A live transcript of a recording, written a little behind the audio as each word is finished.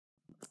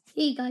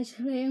Hey guys,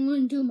 today I'm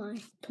going to do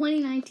my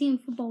 2019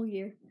 football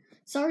year.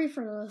 Sorry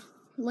for the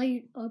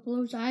late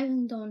uploads. I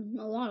haven't done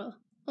a lot of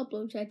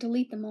uploads. I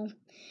delete them all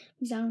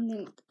because I don't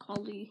think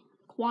quality,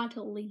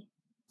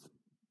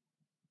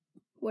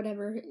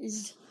 whatever,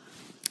 is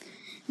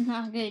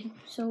not good.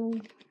 So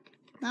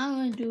now I'm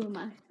going to do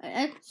my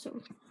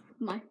episode,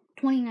 my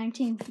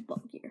 2019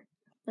 football year.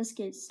 Let's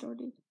get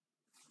started.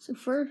 So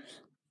first,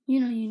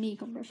 you need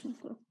compression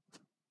glue.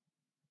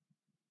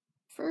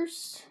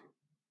 First,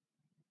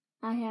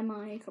 I have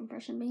my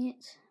compression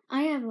bands.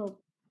 I have a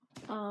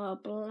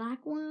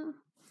black one.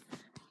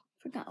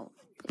 Forgot what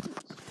it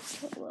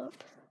is. Pull up.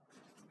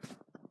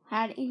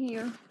 Had it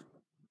here.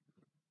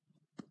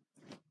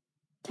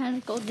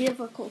 Technical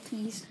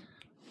difficulties.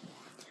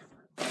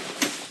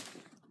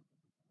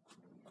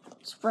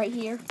 It's right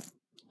here.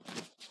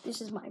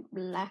 This is my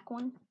black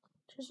one.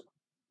 Just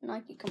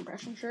Nike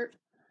compression shirt.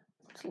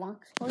 It's long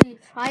sleeve.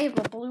 I have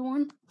a blue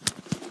one.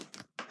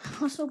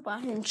 Also, but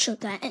I didn't show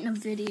that in a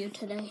video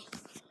today.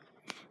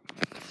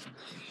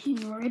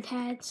 Rib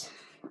pads.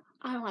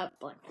 I don't have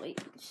black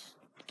legs.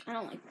 I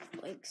don't like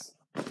legs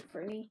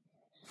for me.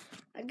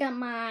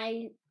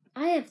 I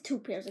have 2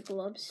 pairs of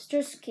gloves,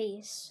 just in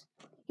case.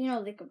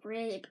 They could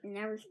break and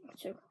everything.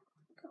 So,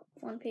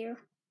 one pair.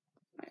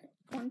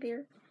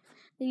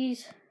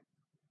 These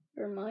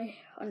are my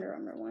Under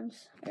Armour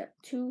ones. I got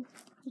 2,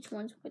 each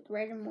one's with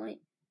red and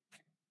white.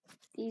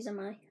 These are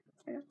my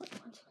red and white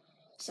ones.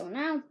 So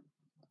now,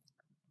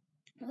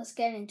 let's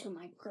get into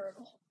my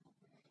girdle.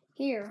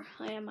 Here,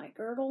 I have my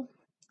girdle.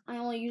 I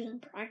only use in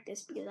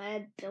practice because I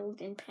had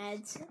built-in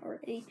pads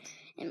already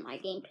in my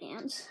game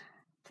plans.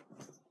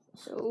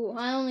 So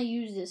I only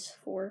use this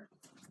for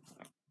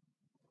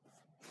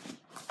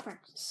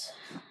practice.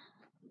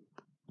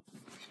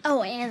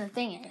 Oh, and the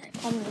thing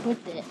comes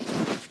with it.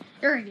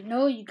 You already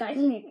know you guys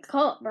need a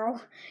cup,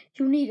 bro.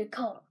 You need a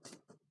cup.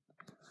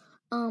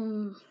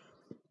 I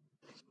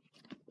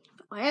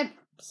have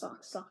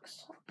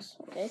socks.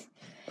 Okay.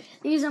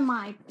 These are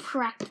my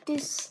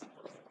practice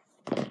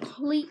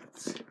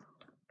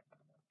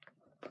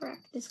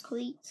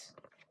cleats.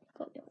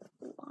 Put a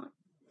lot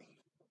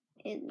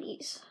in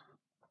these.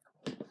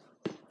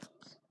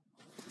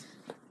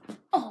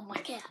 Oh my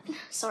god.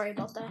 Sorry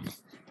about that.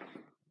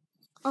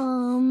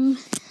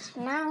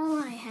 Now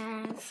I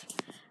have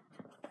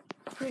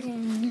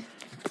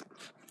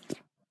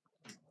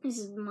this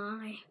is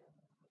my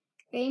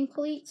game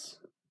cleats.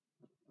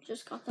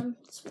 Just got them.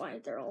 That's why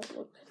they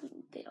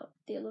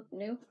look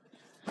new.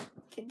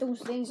 Those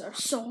things are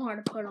so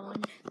hard to put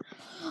on.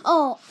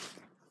 Oh,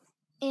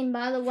 and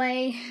by the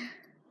way,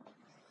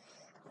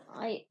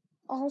 I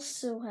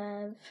also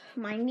have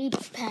my knee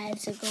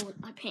pads that go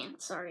with my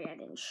pants. Sorry, I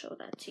didn't show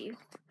that to you.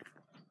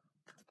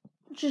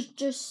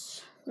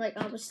 Just like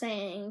I was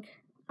saying,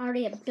 I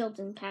already have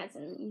built-in pads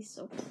in these,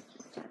 so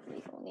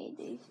definitely don't need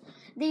these.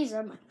 These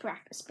are my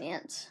practice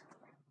pants.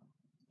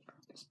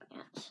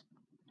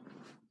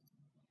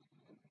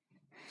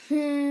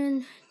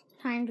 And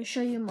time to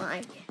show you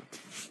my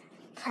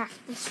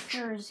practice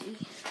jersey.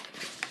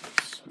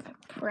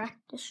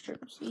 Practice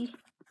jersey.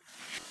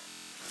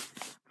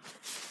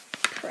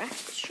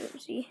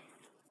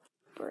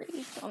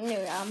 Braves.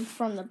 I'm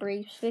from the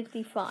Braves.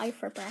 55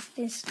 for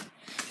practice.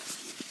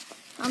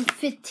 I'm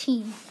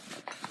 15.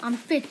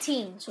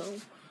 So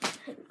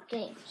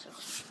game. So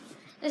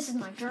this is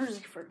my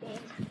jersey for game.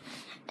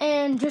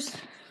 And just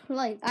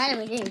like I have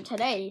a game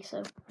today,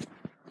 so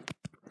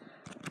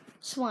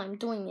that's why I'm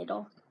doing it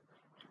all.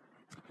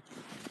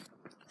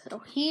 So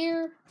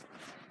here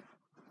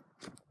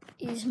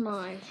is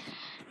my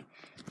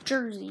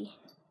jersey.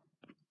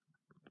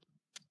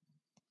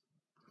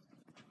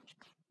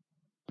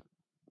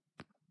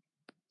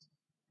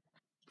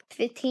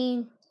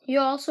 $15. You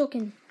also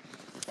can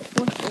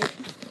flip it.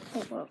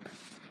 Hold up.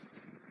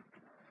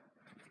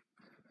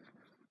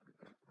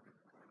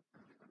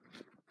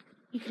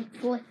 You can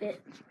flip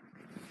it.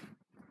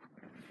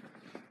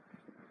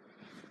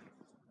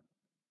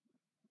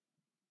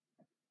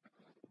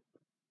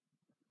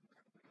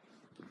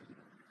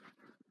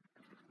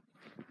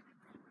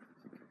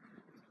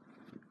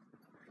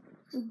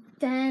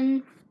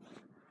 Then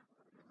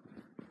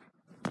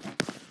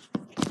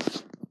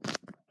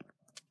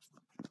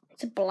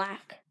it's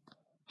black.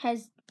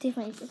 Has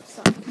different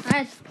stuff. I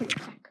had to put it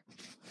back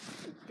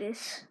like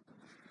this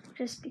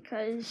just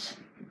because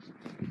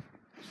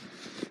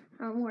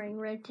I'm wearing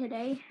red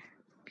today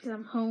because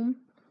I'm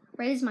home.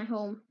 Red is my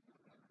home.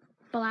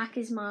 Black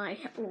is my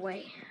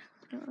away.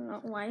 I don't know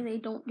why they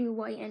don't do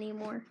white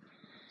anymore.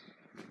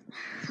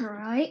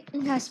 Alright,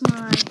 that's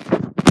my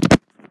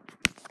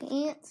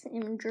pants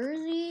and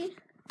jersey.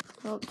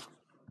 Oh,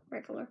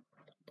 regular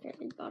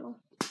bottle.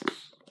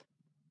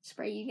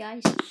 Spray you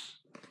guys.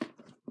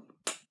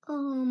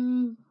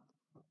 I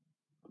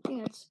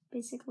think that's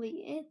basically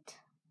it.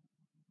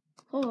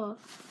 Hold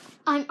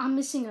on. I'm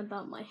missing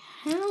about my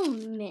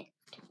helmet.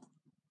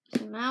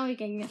 So now we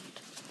can get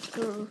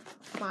to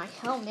my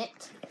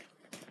helmet.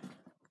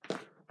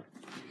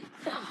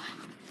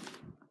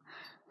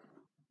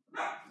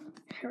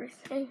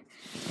 Everything.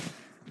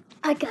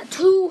 I got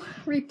 2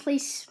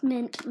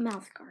 replacement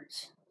mouth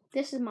guards.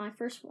 This is my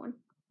first one.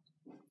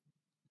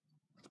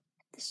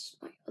 This is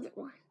my other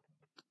one.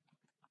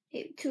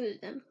 Hey, 2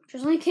 of them.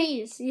 Just in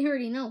case, you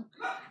already know.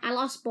 I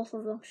lost both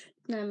of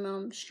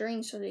them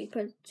strings, so they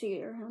put it to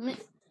your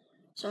helmet.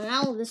 So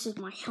now this is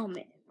my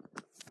helmet.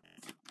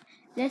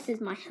 This is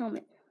my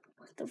helmet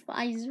with the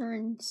visor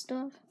and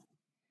stuff.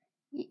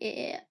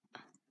 Yeah.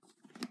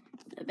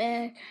 The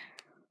back.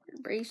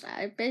 The brace.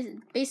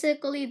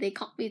 Basically, they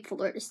copied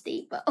Florida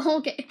State, but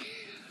okay.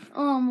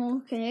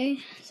 Okay.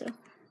 So,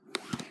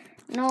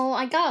 no,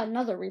 I got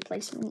another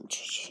replacement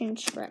chin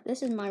strap.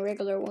 This is my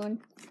regular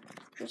one.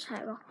 Just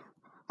have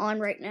on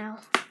right now.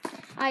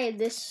 I have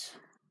this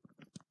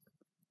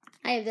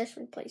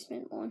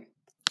replacement one,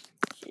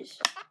 which is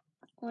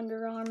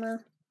Under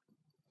Armour.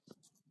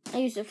 I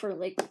used it for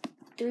like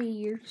 3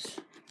 years.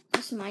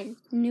 This is my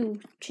new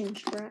chin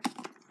strap.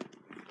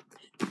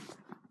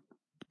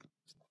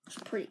 It's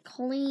pretty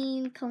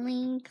clean.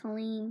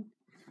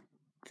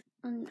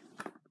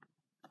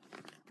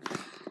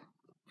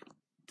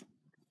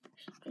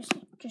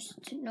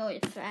 Just to know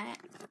it's fat.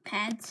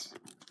 Pads.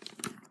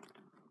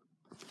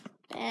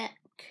 Back.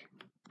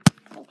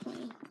 All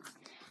clean.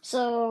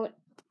 So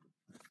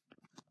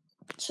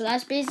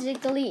that's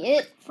basically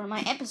it for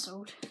my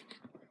episode.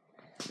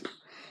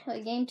 The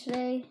game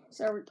today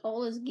is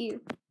all this gear.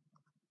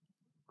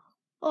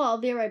 Oh, I'll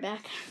be right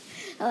back.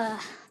 I'm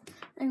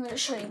gonna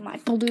show you my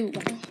blue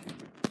one.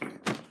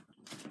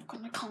 I'm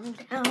gonna calm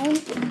down.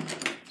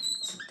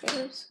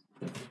 Stairs.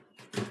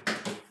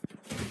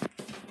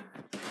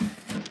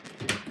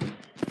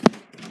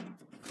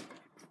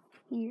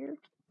 Here.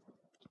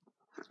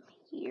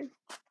 Here.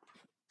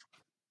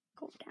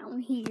 Go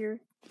down here.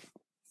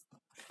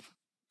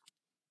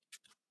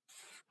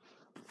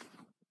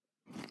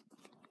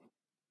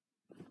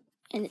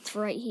 And it's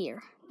right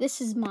here.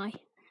 This is my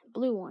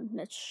blue one.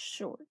 That's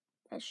short.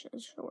 That's a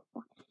short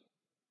one.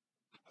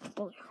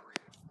 Blue.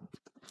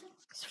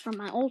 It's from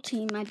my old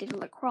team. I did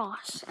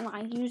lacrosse, and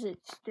I use it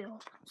still.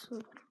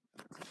 So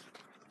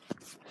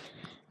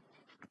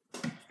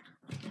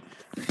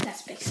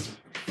that's fixed.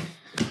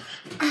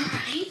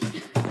 Alright.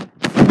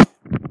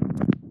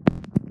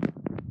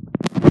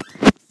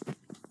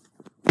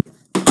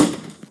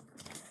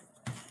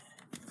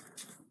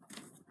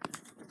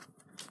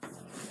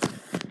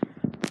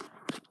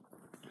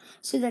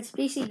 So that's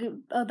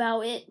basically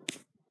about it.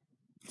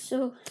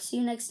 So, see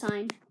you next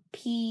time.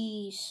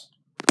 Peace.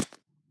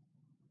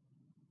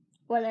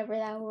 Whatever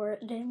that word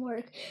didn't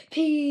work.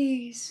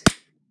 Peace.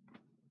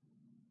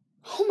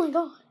 Oh my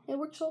god, it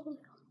works all the time.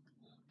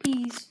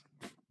 Peace.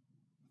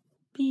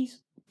 Peace.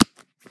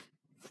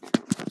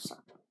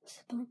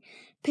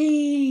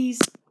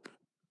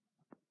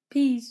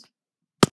 Peace.